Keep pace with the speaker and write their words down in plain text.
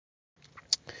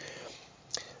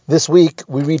This week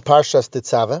we read Parshas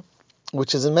Tetzaveh,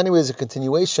 which is in many ways a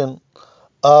continuation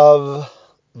of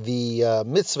the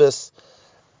mitzvahs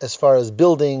as far as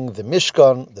building the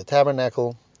Mishkan, the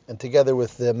tabernacle, and together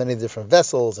with the many different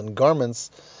vessels and garments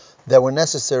that were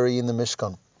necessary in the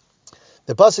Mishkan.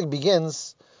 The pasuk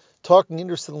begins talking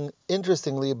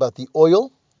interestingly about the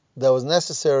oil that was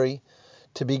necessary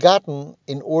to be gotten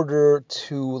in order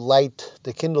to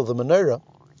kindle the menorah,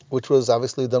 which was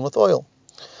obviously done with oil.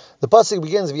 The pasuk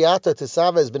begins, "V'yata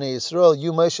tesaveh b'nei Yisrael."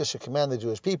 You, Moshe, should command the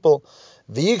Jewish people.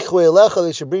 V'yikchu elecha,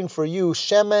 they should bring for you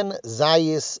shemen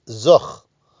zayis zoch.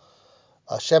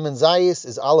 Shemen zayis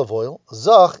is olive oil.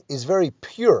 Zoch is very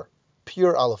pure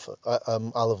olive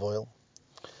oil,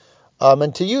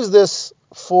 and to use this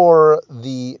for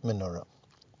the menorah.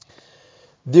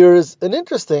 There is an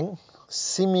interesting,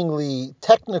 seemingly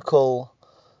technical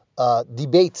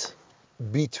debate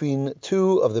between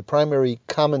two of the primary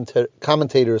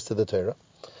commentators to the Torah.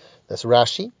 That's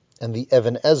Rashi and the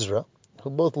Even Ezra,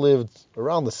 who both lived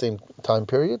around the same time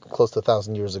period, close to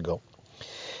 1,000 years ago.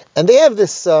 And they have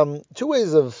this two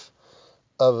ways of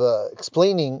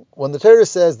explaining when the Torah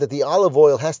says that the olive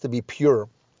oil has to be pure.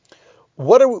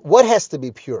 What has to be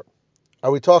pure?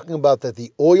 Are we talking about that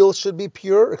the oil should be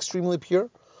pure, extremely pure?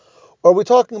 Or are we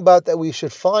talking about that we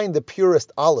should find the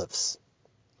purest olives?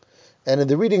 And in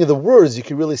the reading of the words, you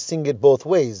can really sing it both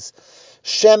ways.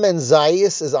 Shemen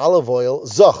zayis is olive oil,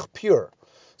 zoch, pure.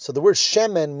 So the word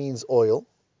shemen means oil,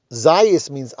 zayis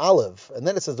means olive, and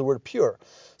then it says the word pure.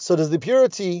 So does the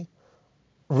purity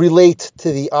relate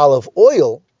to the olive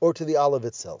oil or to the olive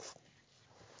itself?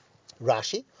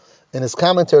 Rashi, in his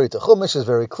commentary to Chumash, is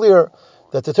very clear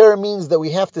that the Torah means that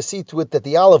we have to see to it that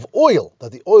the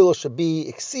oil should be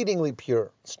exceedingly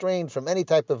pure, strained from any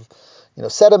type of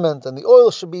sediment, and the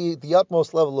oil should be the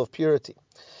utmost level of purity.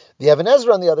 The Even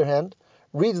Ezra, on the other hand,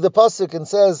 reads the pasuk and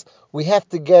says we have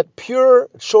to get pure,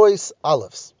 choice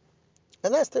olives,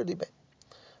 and that's their debate.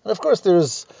 And of course,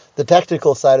 there's the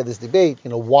technical side of this debate.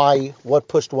 What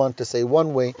pushed one to say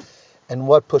one way, and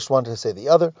what pushed one to say the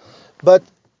other. But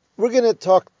we're going to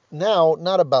talk now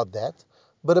not about that,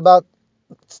 but about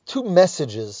two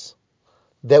messages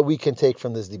that we can take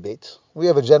from this debate. We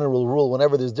have a general rule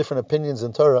whenever there's different opinions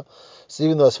in Torah. So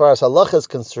even though as far as halacha is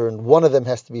concerned, one of them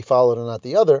has to be followed and not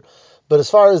the other, but as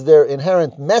far as their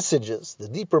inherent messages, the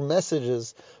deeper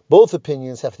messages, both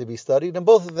opinions have to be studied, and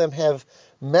both of them have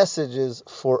messages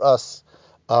for us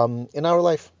in our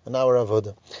life, in our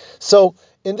avodah. So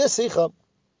in this sikha,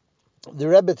 the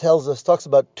Rebbe talks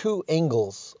about two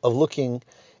angles of looking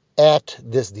at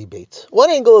this debate. One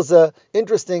angle is a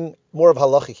interesting, more of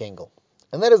halachic angle,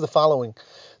 and that is the following.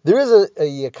 There is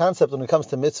a concept when it comes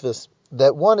to mitzvahs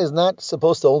that one is not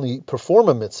supposed to only perform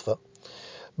a mitzvah,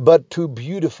 but to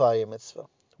beautify a mitzvah.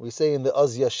 We say in the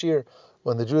Az Yashir,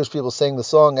 when the Jewish people sang the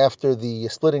song after the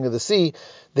splitting of the sea,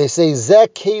 they say, Zeh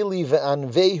Keli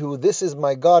ve'anvehu, this is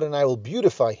my God and I will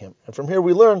beautify him. And from here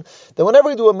we learn that whenever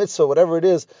we do a mitzvah, whatever it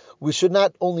is, we should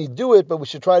not only do it, but we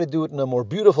should try to do it in a more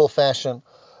beautiful fashion.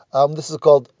 This is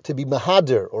called to be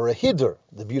mahadir, or a hidur,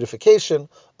 the beautification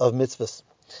of mitzvahs.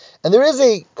 And there is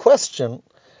a question,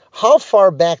 how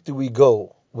far back do we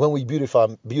go when we beautify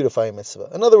a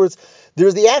mitzvah? In other words,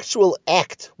 there's the actual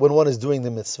act when one is doing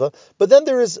the mitzvah, but then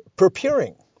there is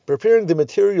preparing the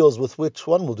materials with which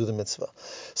one will do the mitzvah.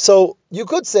 So you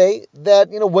could say that,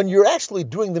 when you're actually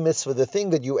doing the mitzvah, the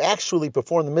thing that you actually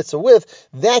perform the mitzvah with,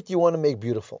 that you want to make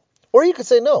beautiful. Or you could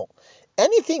say, no,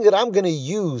 anything that I'm going to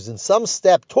use in some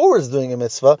step towards doing a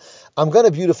mitzvah, I'm going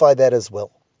to beautify that as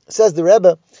well. Says the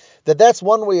Rebbe that that's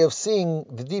one way of seeing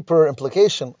the deeper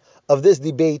implication of this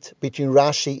debate between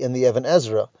Rashi and the Even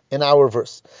Ezra in our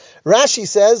verse. Rashi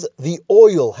says the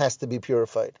oil has to be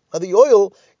purified. Now the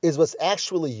oil is what's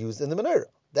actually used in the menorah.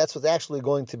 That's what's actually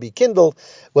going to be kindled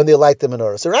when they light the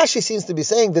menorah. So Rashi seems to be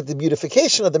saying that the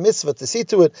beautification of the mitzvah, to see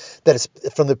to it that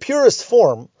it's from the purest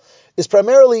form, is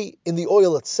primarily in the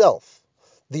oil itself,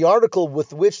 the article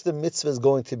with which the mitzvah is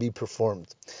going to be performed.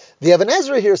 The Even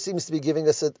Ezra here seems to be giving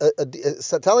us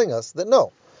telling us that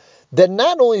no, that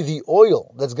not only the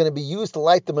oil that's going to be used to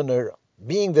light the menorah,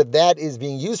 being that is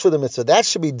being used for the mitzvah, that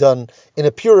should be done in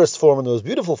a purest form, in the most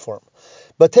beautiful form.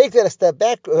 But take that a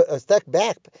step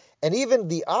back, and even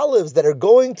the olives that are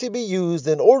going to be used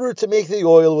in order to make the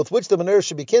oil with which the menorah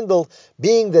should be kindled,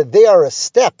 being that they are a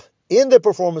step in the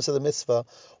performance of the mitzvah,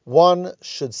 one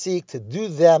should seek to do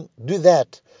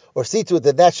that, or see to it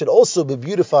that should also be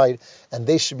beautified, and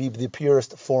they should be the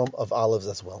purest form of olives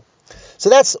as well. So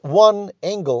that's one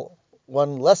angle,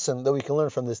 one lesson that we can learn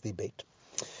from this debate.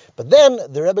 But then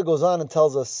the Rebbe goes on and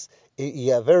tells us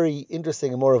a very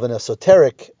interesting and more of an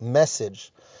esoteric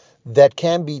message that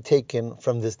can be taken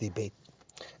from this debate.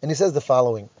 And he says the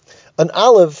following: an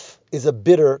olive is a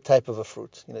bitter type of a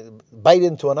fruit. Bite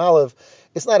into an olive,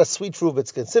 it's not a sweet fruit, but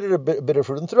it's considered a bitter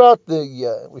fruit. And throughout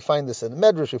we find this in the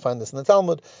Medrash, we find this in the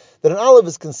Talmud, that an olive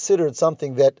is considered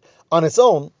something that on its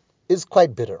own is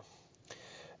quite bitter.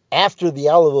 After the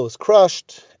olive oil is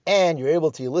crushed and you're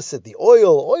able to elicit the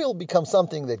oil becomes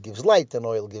something that gives light, and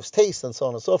oil gives taste, and so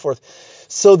on and so forth.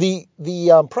 So the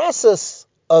process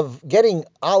of getting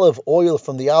olive oil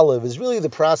from the olive is really the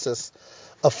process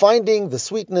of finding the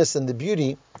sweetness and the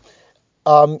beauty,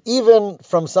 even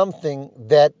from something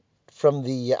that from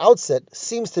the outset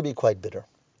seems to be quite bitter.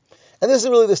 And this is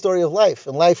really the story of life.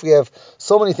 In life, we have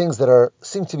so many things that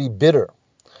seem to be bitter.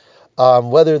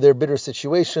 Whether they're bitter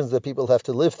situations that people have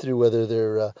to live through, whether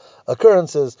they're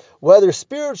occurrences, whether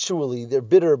spiritually they're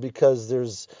bitter because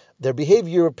there's their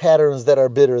behavior patterns that are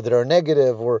bitter, that are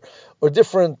negative, or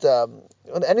different,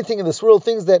 anything in this world,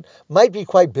 things that might be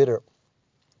quite bitter,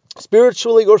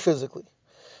 spiritually or physically.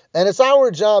 And it's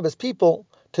our job as people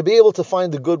to be able to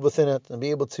find the good within it and be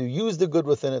able to use the good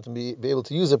within it and be able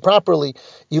to use it properly,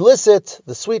 elicit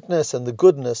the sweetness and the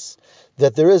goodness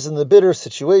that there is in the bitter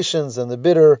situations and the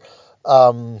bitter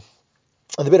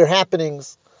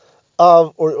happenings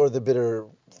of or the bitter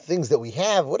things that we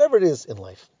have, whatever it is in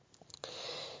life.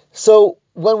 So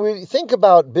when we think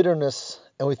about bitterness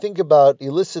and we think about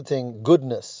eliciting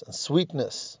goodness and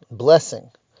sweetness and blessing,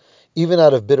 even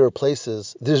out of bitter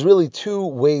places, there's really two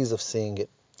ways of seeing it.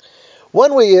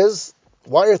 One way is,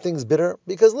 why are things bitter?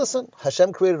 Because listen,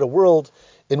 Hashem created a world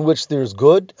in which there's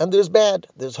good and there's bad.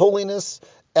 There's holiness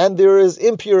and there is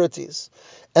impurities.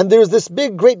 And there's this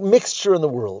big, great mixture in the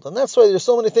world. And that's why there's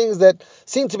so many things that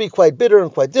seem to be quite bitter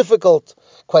and quite difficult,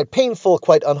 quite painful,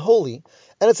 quite unholy.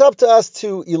 And it's up to us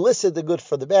to elicit the good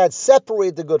from the bad,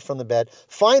 separate the good from the bad,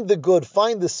 find the good,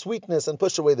 find the sweetness, and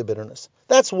push away the bitterness.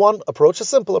 That's one approach, a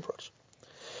simple approach.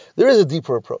 There is a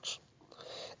deeper approach.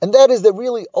 And that is that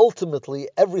really, ultimately,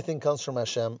 everything comes from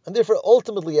Hashem, and therefore,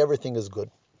 ultimately, everything is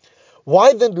good.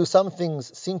 Why then do some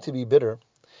things seem to be bitter?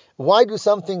 Why do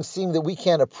some things seem that we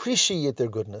can't appreciate their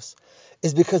goodness?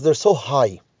 Is because they're so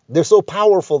high, they're so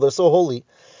powerful, they're so holy.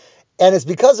 And it's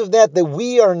because of that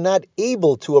we are not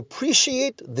able to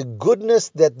appreciate the goodness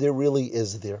that there really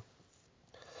is there.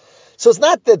 So it's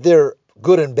not that they're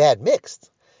good and bad mixed.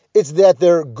 It's that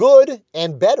they're good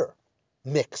and better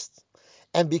mixed.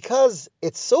 And because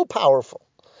it's so powerful,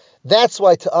 that's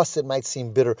why to us it might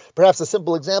seem bitter. Perhaps a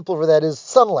simple example for that is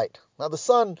sunlight. Now the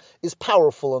sun is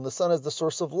powerful, and the sun is the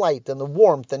source of light and the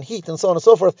warmth and heat and so on and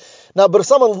so forth. Now, but if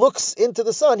someone looks into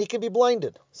the sun, he can be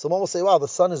blinded. Someone will say, wow, the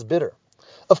sun is bitter.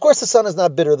 Of course the sun is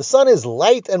not bitter. The sun is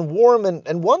light and warm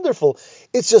and wonderful.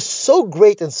 It's just so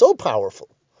great and so powerful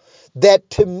that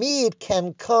to me it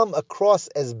can come across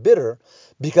as bitter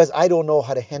because I don't know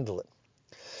how to handle it.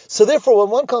 So therefore, when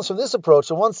one comes from this approach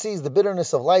and one sees the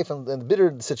bitterness of life and the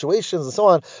bitter situations and so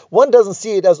on, one doesn't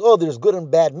see it as, oh, there's good and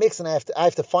bad mix and I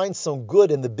have to find some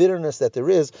good in the bitterness that there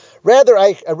is. Rather,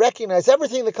 I recognize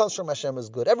everything that comes from Hashem is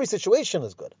good. Every situation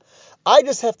is good. I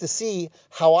just have to see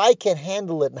how I can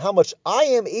handle it and how much I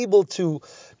am able to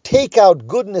take out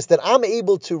goodness that I'm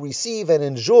able to receive and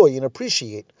enjoy and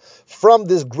appreciate from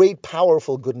this great,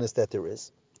 powerful goodness that there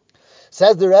is.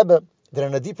 Says the Rebbe, that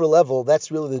on a deeper level,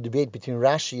 that's really the debate between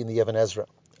Rashi and the Even Ezra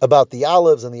about the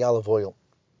olives and the olive oil.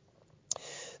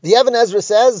 The Even Ezra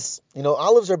says,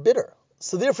 olives are bitter.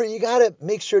 So therefore, you got to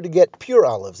make sure to get pure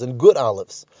olives and good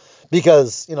olives.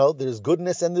 Because, there's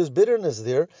goodness and there's bitterness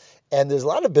there. And there's a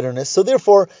lot of bitterness. So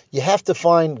therefore, you have to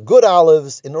find good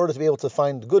olives in order to be able to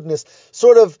find goodness.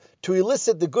 Sort of to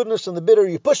elicit the goodness from the bitter,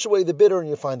 you push away the bitter and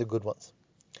you find the good ones.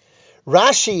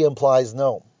 Rashi implies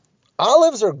no.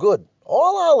 Olives are good.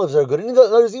 All olives are good. And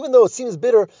even though it seems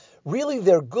bitter, really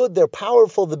they're good, they're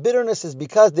powerful. The bitterness is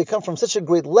because they come from such a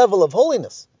great level of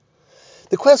holiness.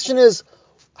 The question is,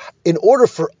 in order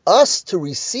for us to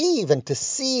receive and to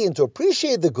see and to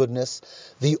appreciate the goodness,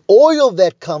 the oil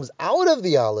that comes out of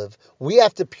the olive, we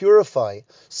have to purify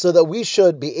so that we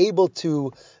should be able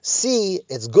to see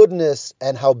its goodness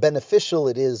and how beneficial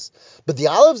it is. But the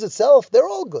olives itself, they're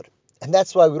all good. And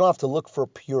that's why we don't have to look for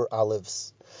pure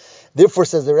olives. Therefore,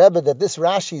 says the Rebbe, that this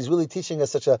Rashi is really teaching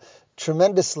us such a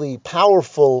tremendously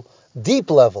powerful, deep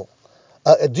level,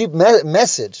 a deep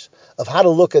message of how to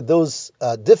look at those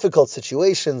difficult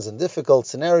situations and difficult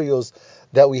scenarios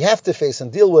that we have to face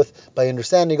and deal with by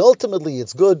understanding ultimately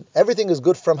it's good. Everything is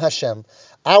good from Hashem.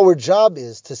 Our job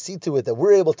is to see to it that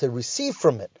we're able to receive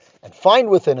from it and find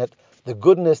within it the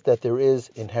goodness that there is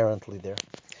inherently there.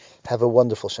 Have a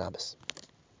wonderful Shabbos.